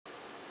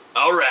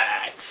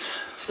Alright.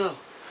 So,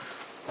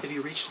 have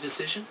you reached a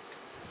decision?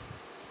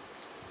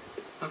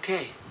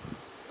 Okay.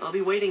 I'll be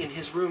waiting in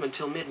his room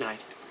until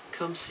midnight.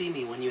 Come see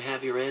me when you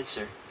have your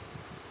answer.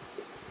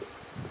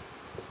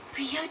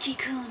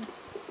 Ryoji-kun.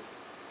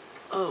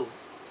 Oh,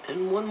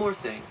 and one more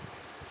thing.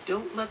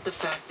 Don't let the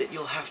fact that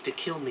you'll have to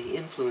kill me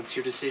influence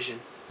your decision.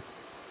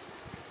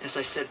 As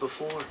I said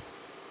before,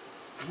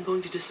 I'm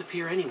going to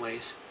disappear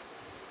anyways.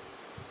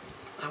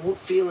 I won't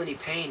feel any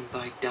pain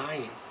by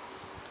dying.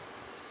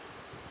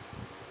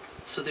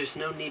 So there's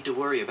no need to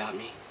worry about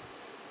me.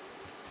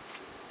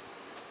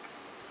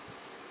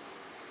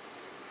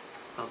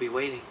 I'll be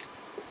waiting.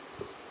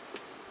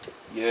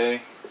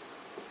 Yay.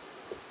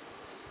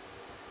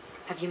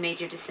 Have you made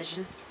your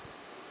decision?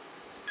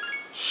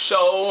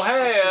 Sure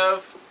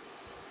have.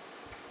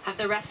 Have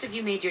the rest of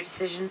you made your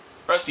decision?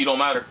 Rest of you don't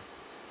matter.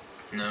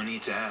 No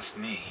need to ask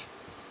me.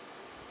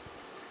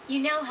 You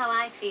know how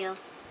I feel.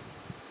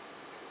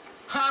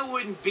 I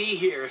wouldn't be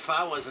here if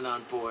I wasn't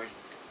on board.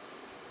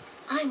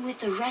 I'm with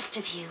the rest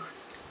of you.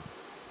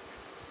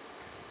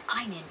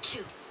 I'm in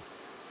too.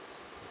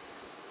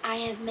 I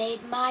have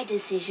made my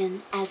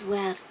decision as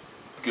well.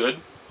 Good.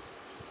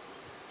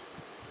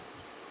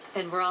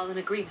 Then we're all in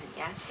agreement,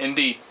 yes?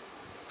 Indeed.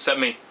 Except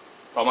me.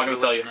 But I'm not going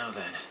to tell you. No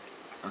then.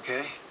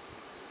 Okay?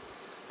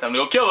 Time to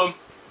go kill him.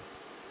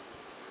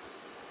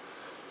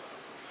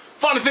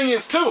 Funny thing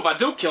is, too, if I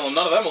do kill him,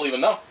 none of them will even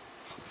know.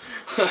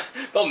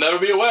 They'll never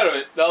be aware of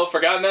it. They'll have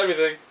forgotten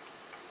everything.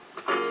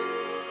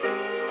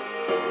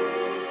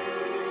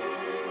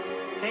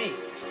 Hey.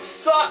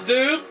 Sup,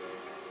 dude?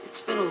 It's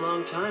been a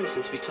long time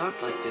since we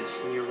talked like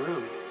this in your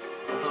room.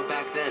 Although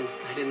back then,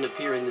 I didn't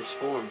appear in this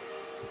form.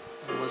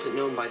 And wasn't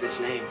known by this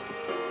name.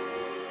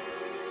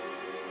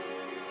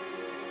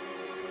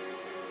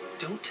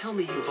 Don't tell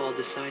me you've all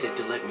decided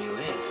to let me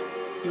live.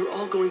 You're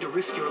all going to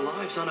risk your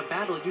lives on a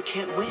battle you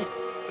can't win.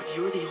 But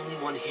you're the only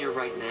one here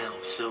right now,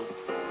 so...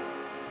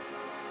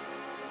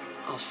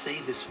 I'll say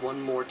this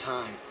one more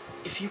time.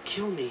 If you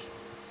kill me,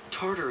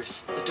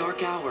 Tartarus, the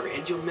Dark Hour,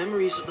 and your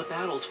memories of the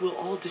battles will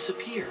all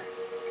disappear.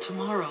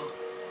 Tomorrow,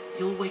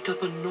 you'll wake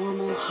up a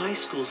normal high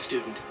school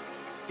student.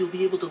 You'll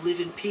be able to live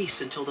in peace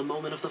until the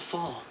moment of the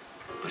fall.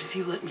 But if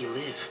you let me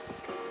live,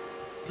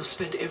 you'll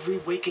spend every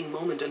waking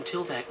moment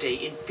until that day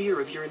in fear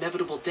of your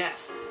inevitable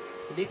death.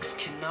 Nyx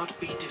cannot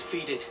be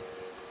defeated.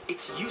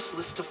 It's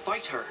useless to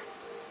fight her.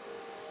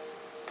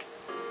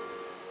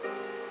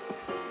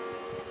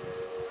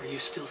 Are you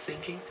still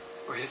thinking,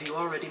 or have you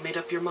already made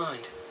up your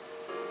mind?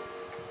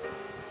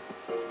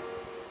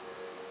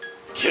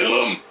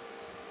 Kill him!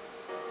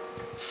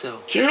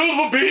 So, Kill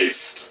the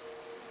beast!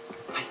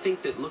 I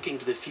think that looking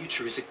to the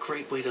future is a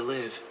great way to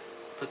live.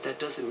 But that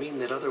doesn't mean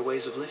that other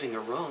ways of living are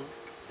wrong.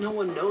 No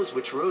one knows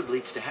which road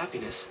leads to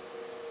happiness.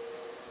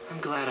 I'm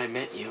glad I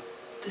met you.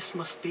 This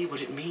must be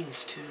what it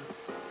means to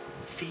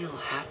feel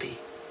happy.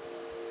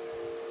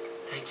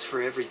 Thanks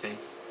for everything.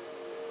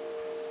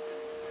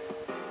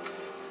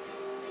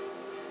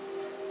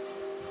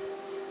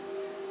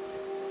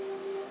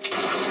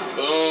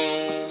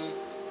 Boom.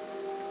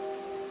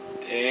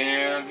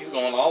 Damn, he's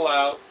going all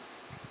out.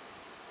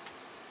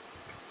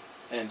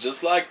 And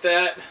just like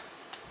that,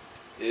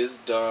 is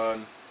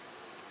done.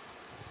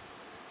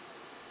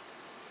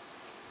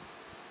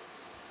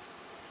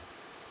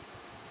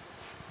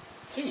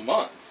 2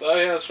 months. Oh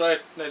yeah, that's right.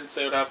 They did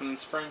say what happened in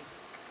spring.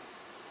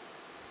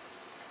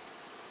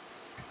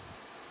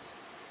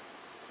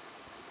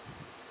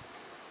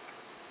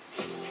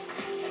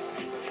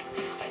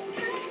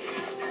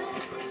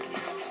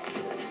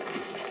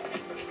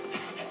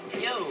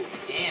 Yo,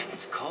 damn,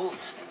 it's cold.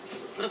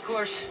 But of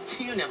course,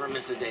 you never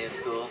miss a day of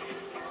school.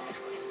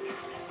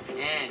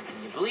 Man,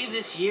 can you believe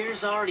this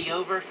year's already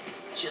over?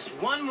 Just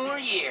one more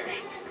year.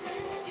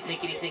 You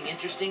think anything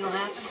interesting will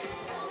happen?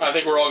 I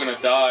think we're all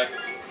gonna die.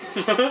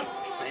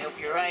 I hope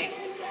you're right.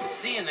 But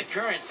seeing the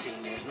current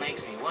seniors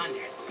makes me wonder.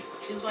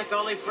 Seems like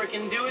all they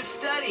frickin' do is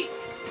study.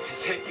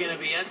 Is that gonna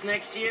be us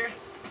next year?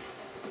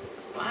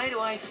 Why do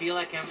I feel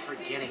like I'm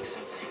forgetting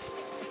something?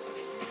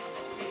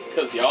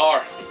 'Cause you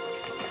are.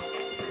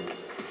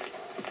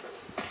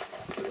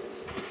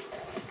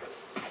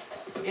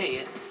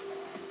 Hey,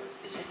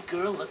 is that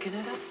girl looking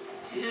at us?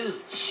 Dude,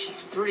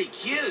 she's pretty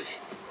cute.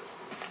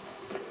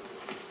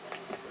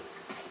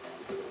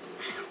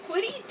 What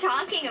are you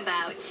talking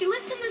about? She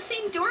lives in the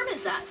same dorm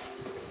as us.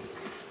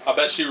 I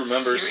bet she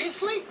remembers.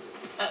 Seriously?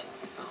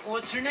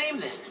 What's her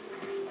name then?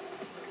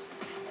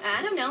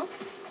 I don't know.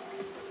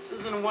 So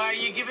then why are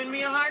you giving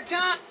me a hard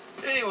time?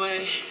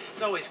 Anyway,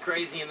 it's always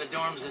crazy in the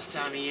dorms this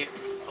time of year.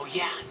 Oh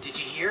yeah, did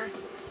you hear?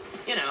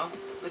 You know,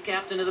 the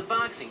captain of the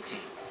boxing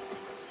team.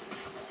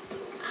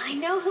 I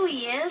know who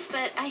he is,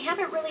 but I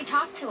haven't really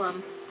talked to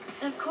him.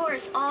 Of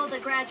course, all the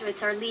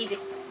graduates are leaving.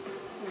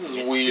 This is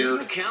It's weird.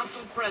 Student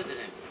council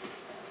president.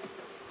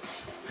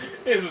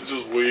 This is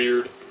just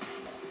weird.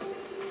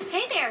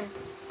 Hey there.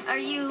 Are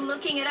you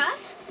looking at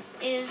us?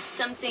 Is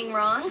something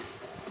wrong?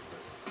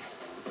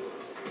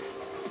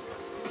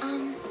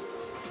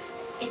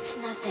 It's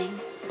nothing.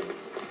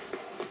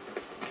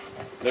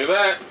 Look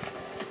at that.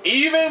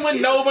 Even when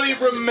She nobody looks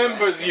kinda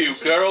remembers depressed, you,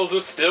 doesn't she? girls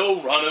are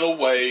still running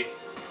away.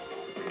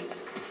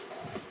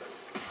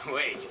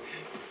 Wait,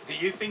 do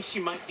you think she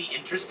might be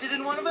interested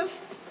in one of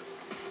us?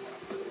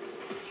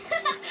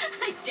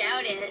 I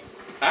doubt it.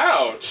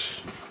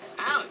 Ouch.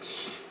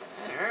 Ouch,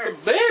 that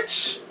hurts.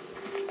 Bitch!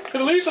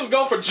 Could at least just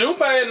go for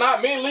Junpei and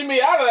not me and leave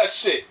me out of that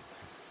shit.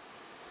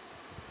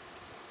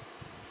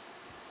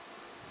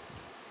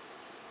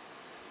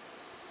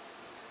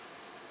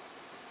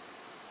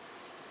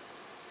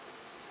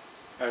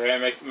 Okay,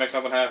 make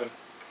something happen.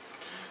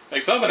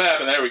 Make something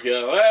happen. There we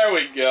go. There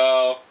we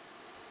go.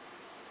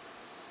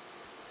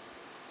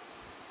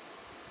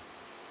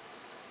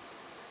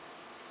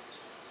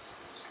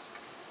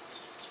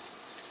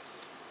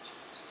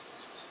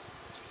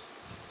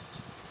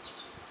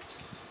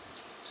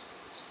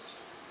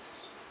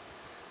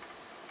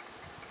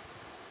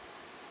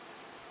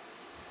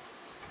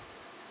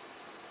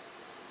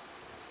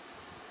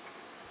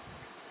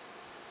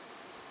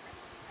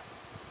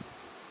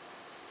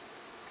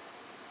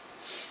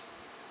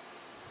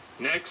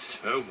 Next,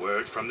 a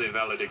word from the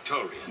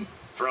valedictorian.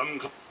 From...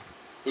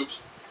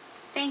 Oops.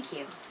 Thank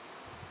you.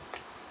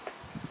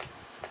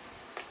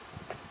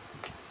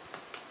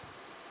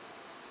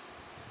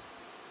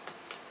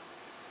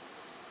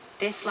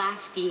 This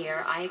last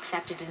year, I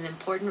accepted an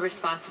important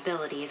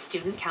responsibility as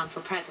student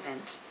council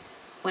president.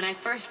 When I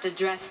first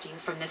addressed you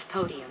from this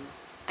podium,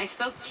 I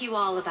spoke to you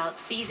all about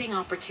seizing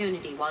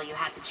opportunity while you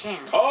had the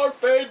chance.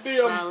 Carpe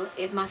diem. Well,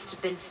 it must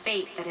have been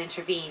fate that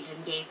intervened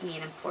and gave me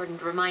an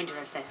important reminder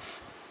of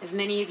this. As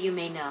many of you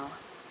may know,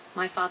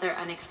 my father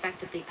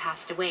unexpectedly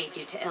passed away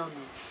due to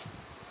illness.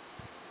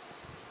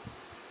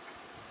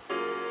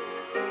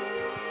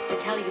 To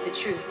tell you the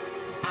truth,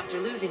 after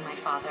losing my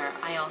father,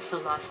 I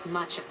also lost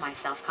much of my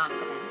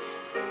self-confidence.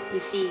 You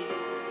see,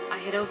 I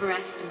had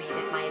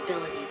overestimated my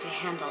ability to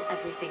handle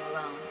everything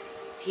alone.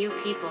 Few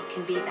people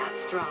can be that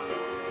strong.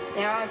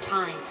 There are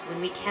times when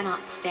we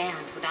cannot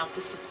stand without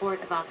the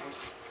support of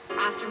others.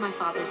 After my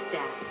father's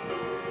death,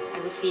 I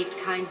received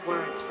kind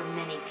words from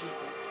many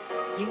people.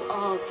 You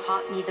all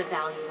taught me the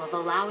value of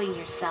allowing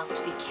yourself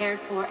to be cared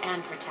for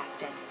and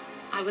protected.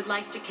 I would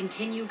like to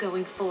continue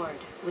going forward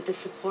with the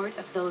support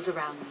of those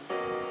around me.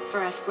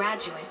 For us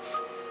graduates,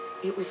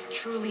 it was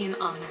truly an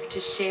honor to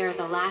share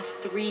the last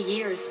 3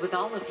 years with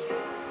all of you.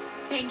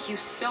 Thank you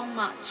so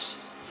much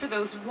for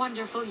those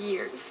wonderful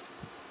years.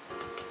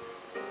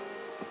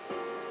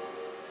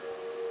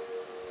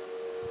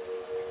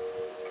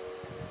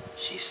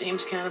 She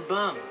seems kind of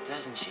bummed,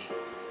 doesn't she?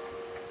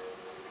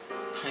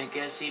 I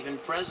guess even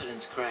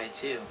presidents cry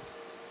too.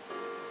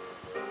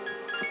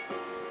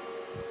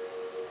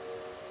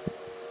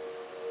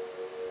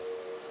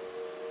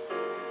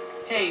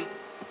 Hey,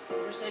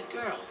 where's that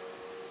girl?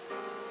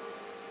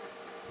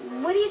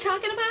 What are you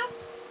talking about?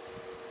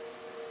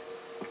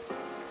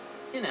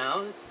 You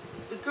know,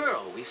 the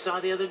girl we saw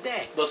the other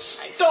day. The I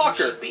assumed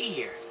stalker. she'd be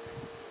here.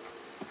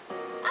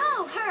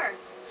 Oh, her.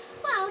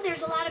 Well,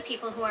 there's a lot of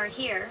people who aren't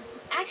here.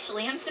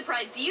 Actually, I'm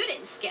surprised you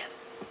didn't skip.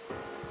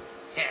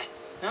 Heh,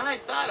 I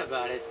thought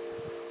about it.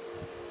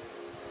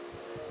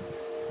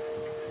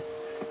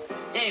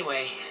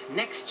 Anyway,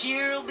 next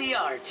year will be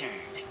our turn.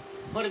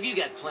 What have you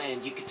got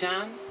planned,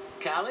 Yucatan?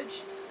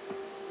 College?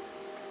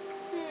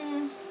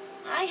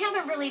 I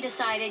haven't really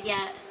decided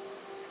yet.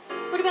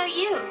 What about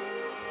you?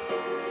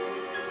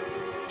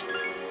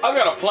 I've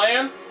got a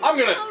plan. I'm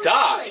gonna Oh,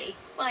 die. really?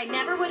 Well, I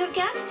never would have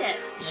guessed it.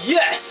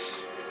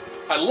 Yes!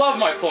 I love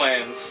my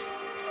plans.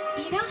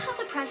 You know how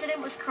the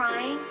president was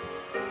crying?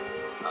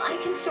 Well, I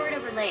can sort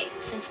of relate,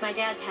 since my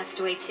dad passed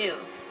away too.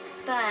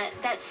 But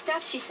that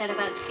stuff she said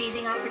about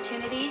seizing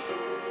opportunities,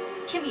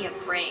 give me a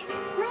break.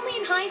 We're only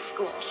in high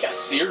school. Yeah,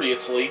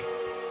 seriously.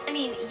 I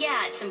mean,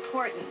 yeah, it's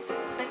important,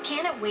 but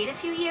can't it wait a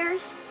few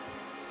years?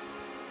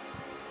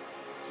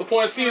 What's the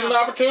point of seizing an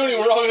opportunity?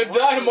 We're all gonna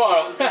die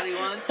tomorrow. Knows what he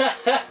wants.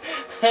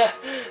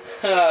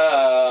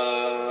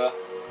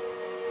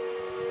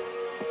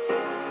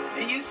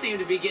 You seem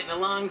to be getting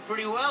along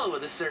pretty well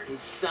with a certain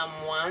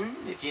someone,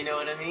 if you know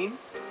what I mean.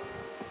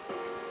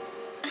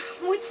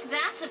 What's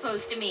that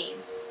supposed to mean?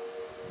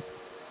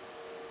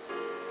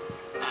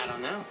 I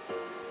don't know.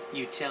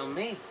 You tell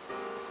me.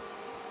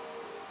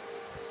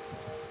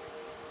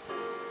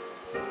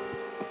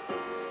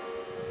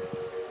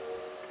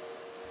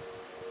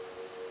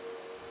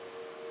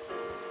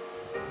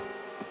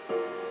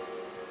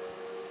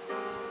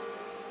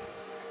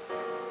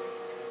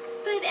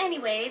 But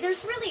anyway,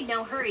 there's really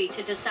no hurry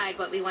to decide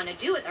what we want to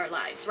do with our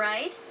lives,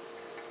 right?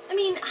 I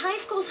mean, high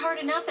school's hard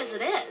enough as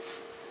it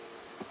is.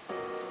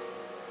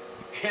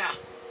 Yeah,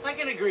 I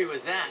can agree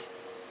with that.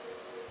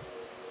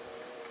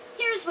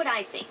 Here's what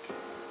I think.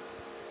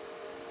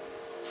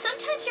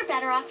 Sometimes you're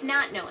better off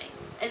not knowing.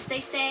 As they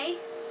say,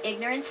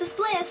 ignorance is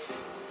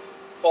bliss.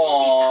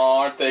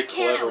 Aw, aren't they Besides,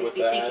 you can't clever always with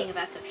be that? thinking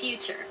about the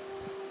future.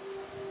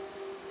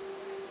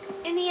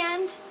 In the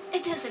end,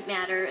 it doesn't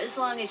matter as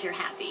long as you're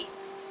happy.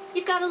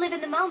 You've got to live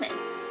in the moment.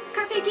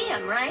 Carpe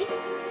diem, right?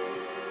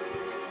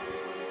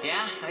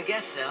 Yeah, I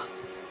guess so.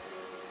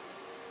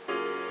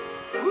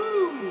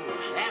 Woo!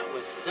 That was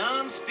was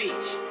some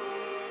speech.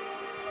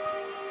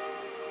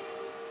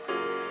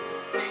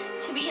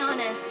 To be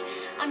honest,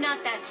 I'm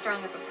not that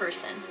strong of a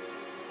person.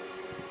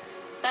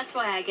 That's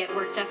why I get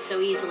worked up so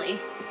easily.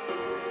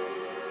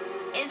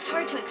 It's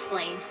hard to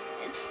explain.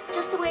 It's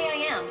just the way I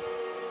am.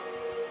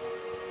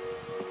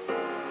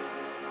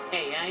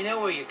 Hey, I know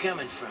where you're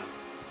coming from.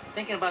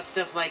 Thinking about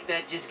stuff like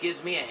that just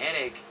gives me a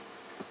headache.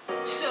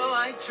 So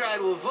I try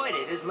to avoid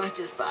it as much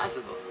as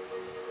possible.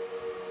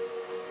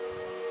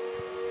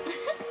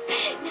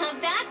 Now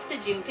that's the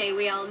Junpei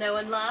we all know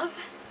and love.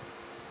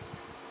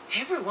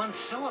 Everyone's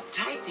so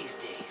uptight these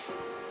days.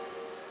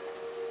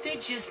 They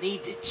just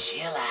need to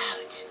chill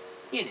out.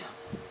 You know,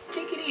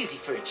 take it easy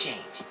for a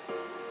change.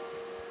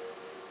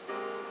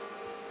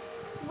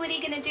 What are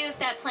you gonna do if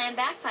that plan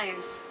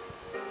backfires?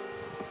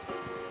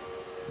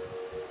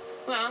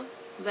 Well,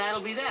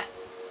 that'll be that.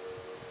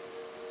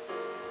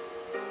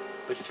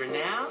 But for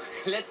now,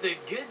 let the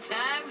good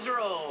times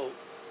roll.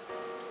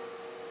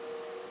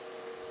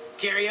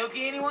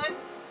 Karaoke, anyone?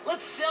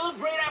 Let's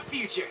celebrate our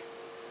future.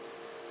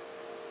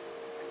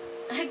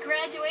 A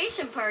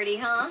graduation party,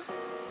 huh?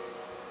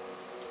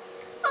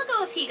 I'll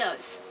go if he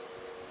goes.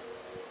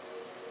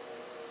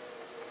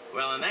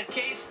 Well, in that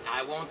case,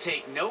 I won't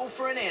take no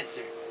for an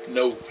answer.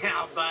 No.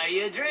 I'll buy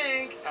you a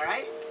drink, all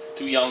right?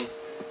 Too young.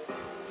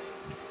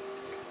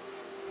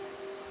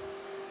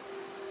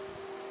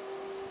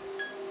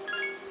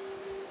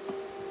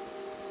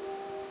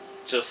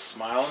 Just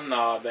smile and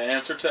nod. The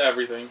answer to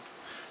everything.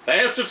 The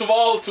answer to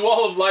all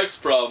of life's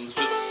problems.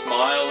 Just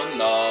smile and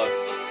nod.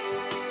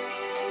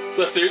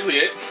 That's seriously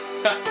it.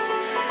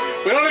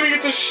 We don't even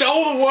get to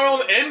show the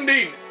world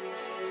ending.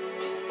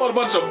 What a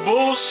bunch of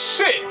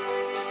bullshit.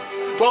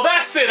 Well,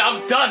 that's it.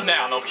 I'm done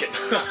now. No kidding.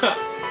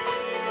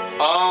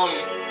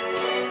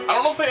 I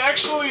don't know if they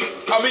actually.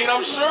 I mean,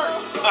 I'm sure.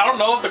 I don't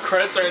know if the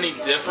credits are any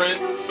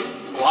different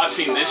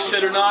watching this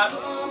shit or not.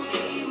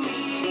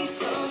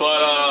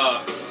 But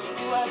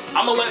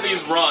I'm gonna let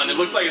these run. It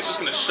looks like it's just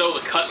gonna show the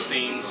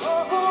cutscenes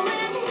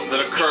that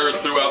occurred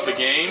throughout the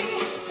game,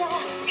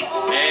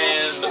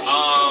 and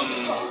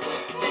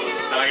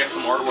I guess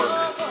some artwork.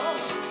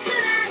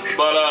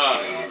 But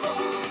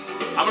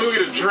I'm gonna go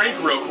get a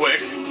drink real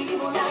quick,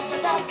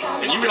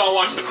 and you can all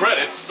watch the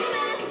credits,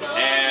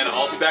 and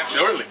I'll be back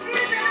shortly.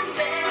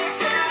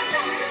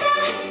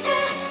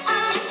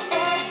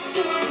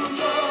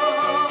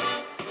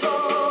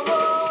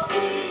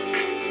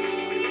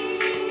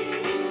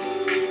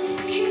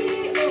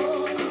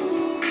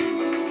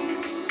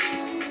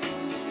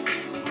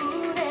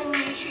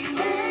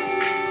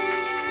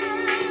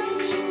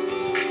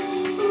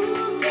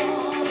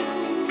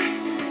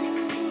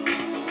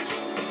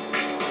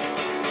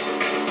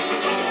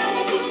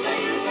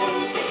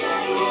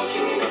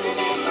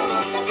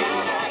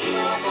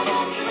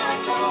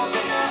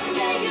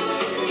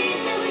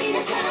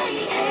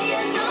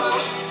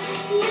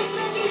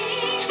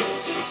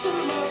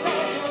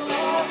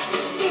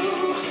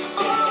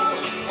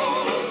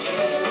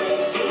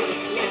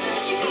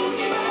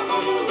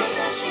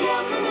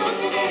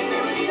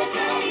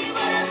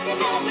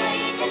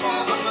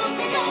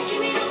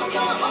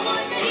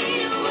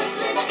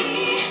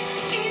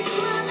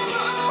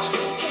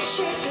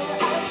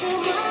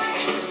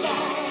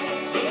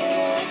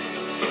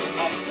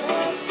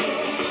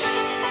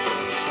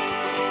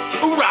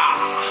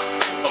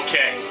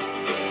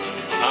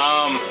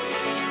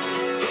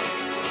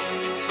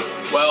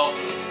 Well,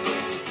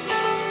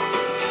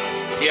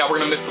 yeah, we're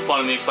gonna miss the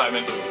fun and the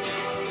excitement.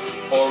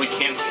 Or we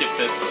can't skip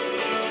this.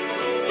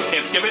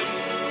 Can't skip it?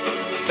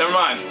 Never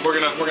mind. We're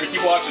gonna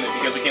keep watching it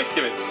because we can't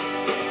skip it.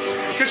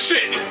 Good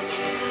shit!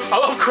 I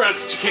love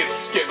credits that you can't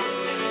skip.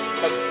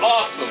 That's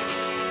awesome.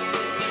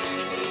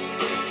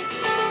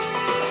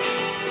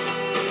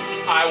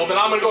 Alright, well then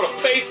I'm gonna go to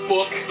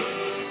Facebook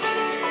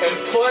and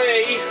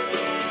play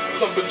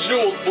some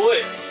Bejeweled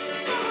Blitz.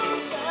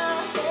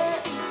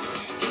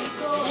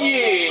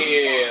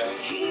 Yeah!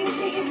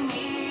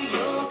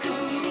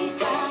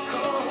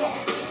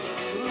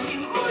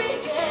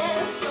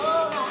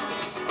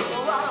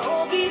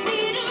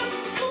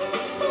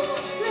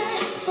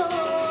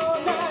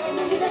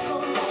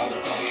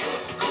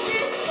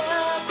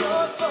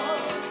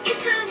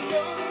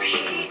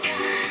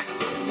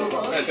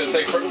 It's gonna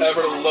take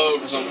forever to load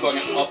because I'm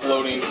fucking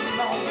uploading.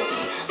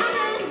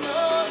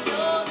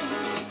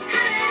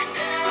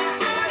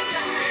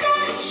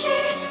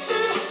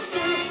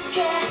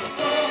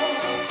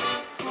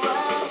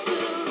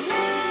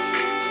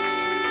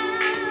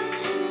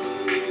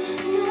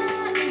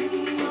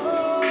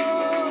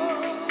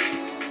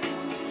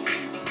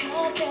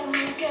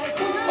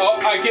 Oh,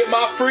 I get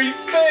my free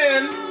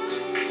spin!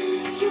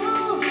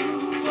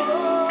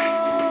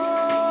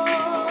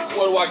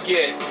 What do I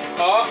get?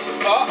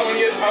 I'm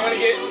gonna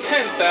get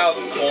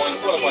 10,000 coins.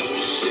 What a bunch of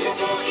shit.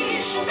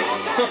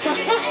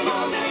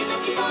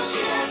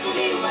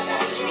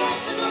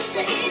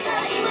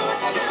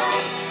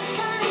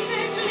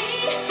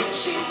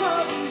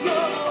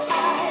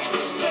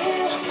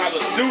 Alright,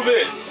 let's do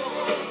this.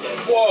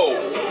 Whoa.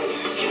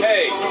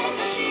 Hey,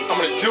 I'm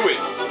gonna do it.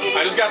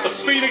 I just got the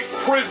Phoenix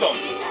Prism.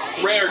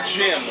 rare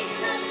gem.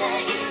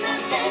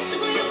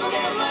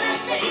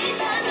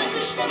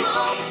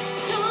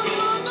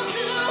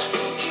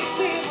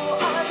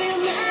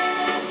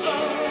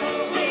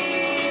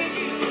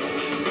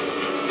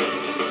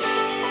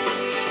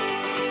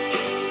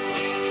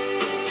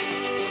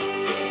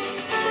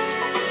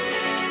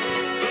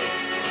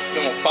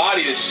 I'm gonna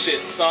body this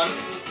shit, son.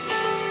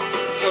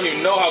 You don't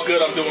even know how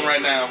good I'm doing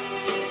right now.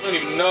 You don't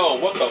even know.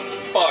 What the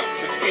fuck?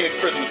 This Phoenix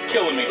Prison is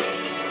killing me.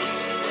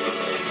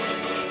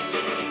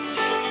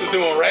 Just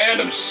doing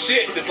random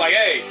shit. It's like,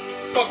 hey,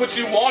 fuck what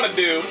you want to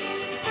do.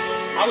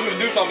 I'm just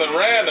gonna do something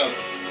random.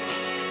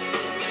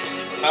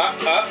 God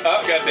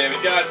damn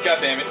it. God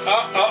damn it.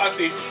 I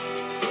see.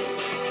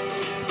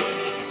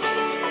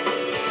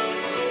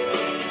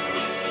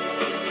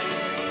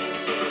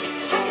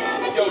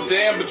 Yo,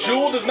 damn,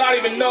 Bejeweled does not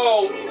even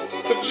know.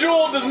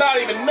 Bejeweled does not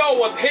even know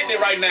what's hitting it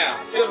right now.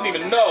 He doesn't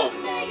even know.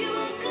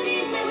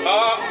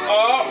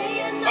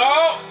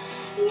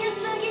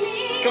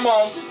 Come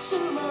on.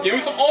 Give me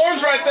some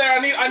orange right there.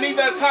 I need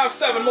that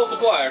 ×7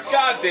 multiplier.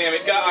 God damn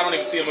it. God, I don't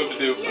even see a move to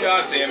do.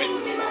 God damn it.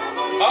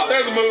 Oh,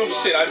 there's a move.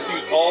 Shit, I just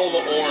used all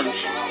the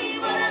orange.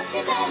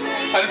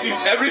 I just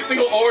used every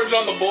single orange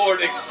on the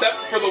board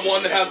except for the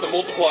one that has the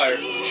multiplier.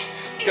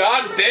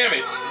 God damn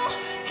it.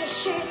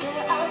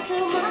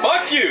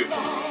 Fuck you!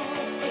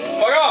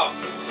 Fuck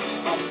off!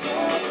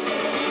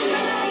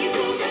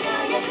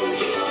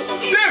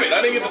 Damn it!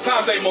 I didn't get the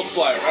 ×8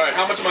 multiplier. Alright,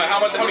 how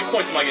many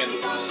points am I getting?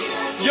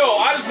 Yo,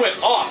 I just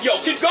went off.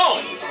 Yo, keep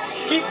going!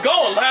 Keep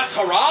going, last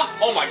hurrah!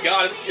 Oh my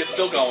god, it's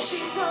still going.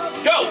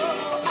 Go!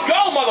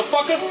 Go,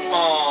 motherfucker!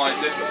 Oh, I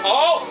did.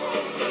 Oh!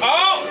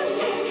 Oh!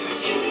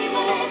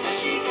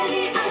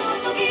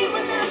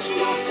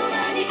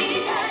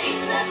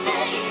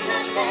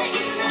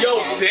 Yo,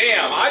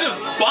 damn, I just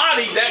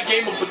bodied that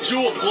game of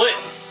Bejeweled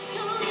Blitz.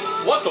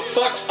 What the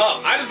fuck's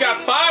up? I just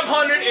got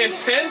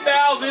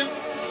 510,000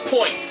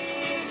 points.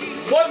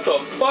 What the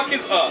fuck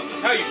is up?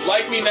 How you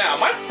like me now?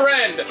 My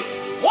friend,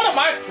 one of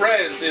my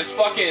friends is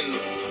fucking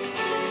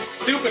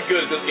stupid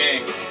good at this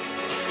game.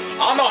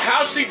 I don't know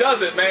how she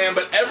does it, man,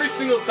 but every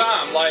single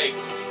time, like...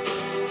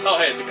 Oh,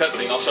 hey, it's a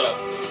cutscene. I'll shut up.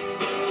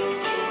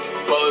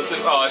 Well, it's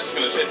just gonna...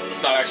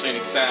 It's not actually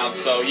any sound,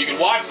 so you can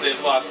watch this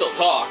while I still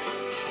talk.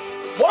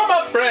 One of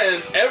my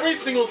friends, every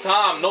single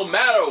time, no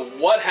matter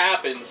what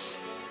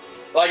happens,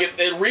 like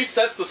it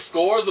resets the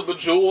scores of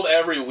Bejeweled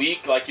every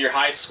week, like your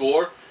high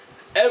score.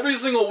 Every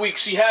single week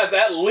she has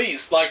at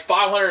least like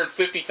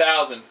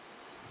 550,000.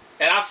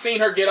 And I've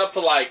seen her get up to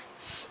like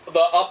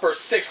the upper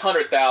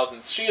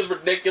 600,000. She is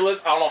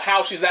ridiculous. I don't know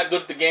how she's that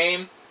good at the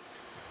game.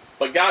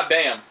 But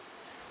goddamn.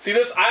 See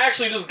this, I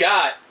actually just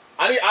got,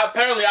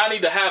 apparently I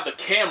need to have the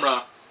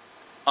camera,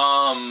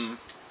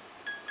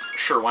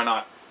 sure, why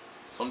not?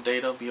 Some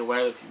data, be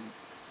aware that if you...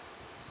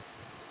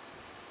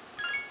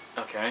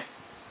 Okay.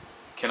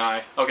 Can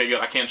I... Okay,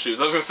 good, I can't choose.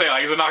 I was gonna say,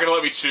 like, is it not gonna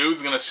let me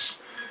choose? It's gonna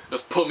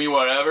just put me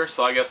wherever,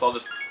 so I guess I'll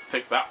just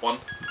pick that one.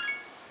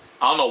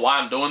 I don't know why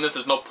I'm doing this.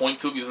 There's no point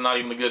to it because it's not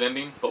even a good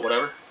ending, but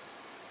whatever.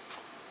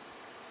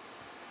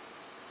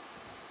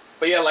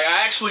 But yeah, like,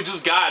 I actually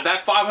just got that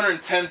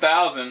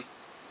 510,000,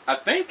 I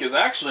think, is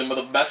actually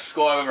the best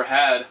score I've ever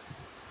had.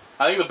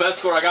 I think the best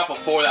score I got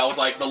before that was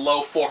like the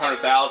low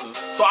 400,000s.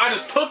 So I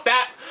just took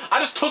that, I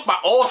just took my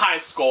old high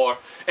score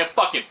and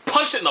fucking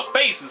punched it in the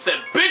face and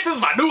said, bitch, this is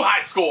my new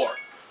high score.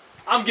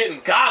 I'm getting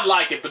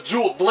godlike at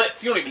Bejeweled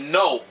Blitz. You don't even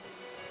know.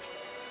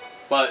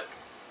 But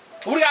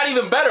would have got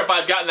even better if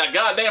I'd gotten that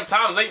goddamn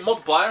 ×8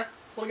 multiplier.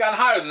 Would have gotten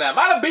higher than that.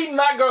 Might have beaten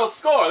that girl's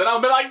score. Then I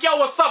would have been like, yo,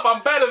 what's up?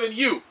 I'm better than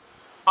you.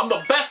 I'm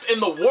the best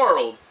in the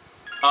world.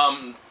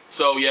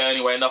 So yeah,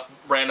 anyway, enough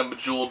random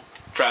Bejeweled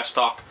trash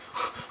talk.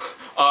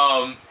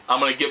 I'm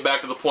gonna get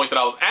back to the point that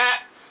I was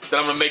at. Then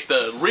I'm gonna make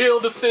the real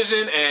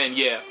decision, and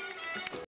yeah.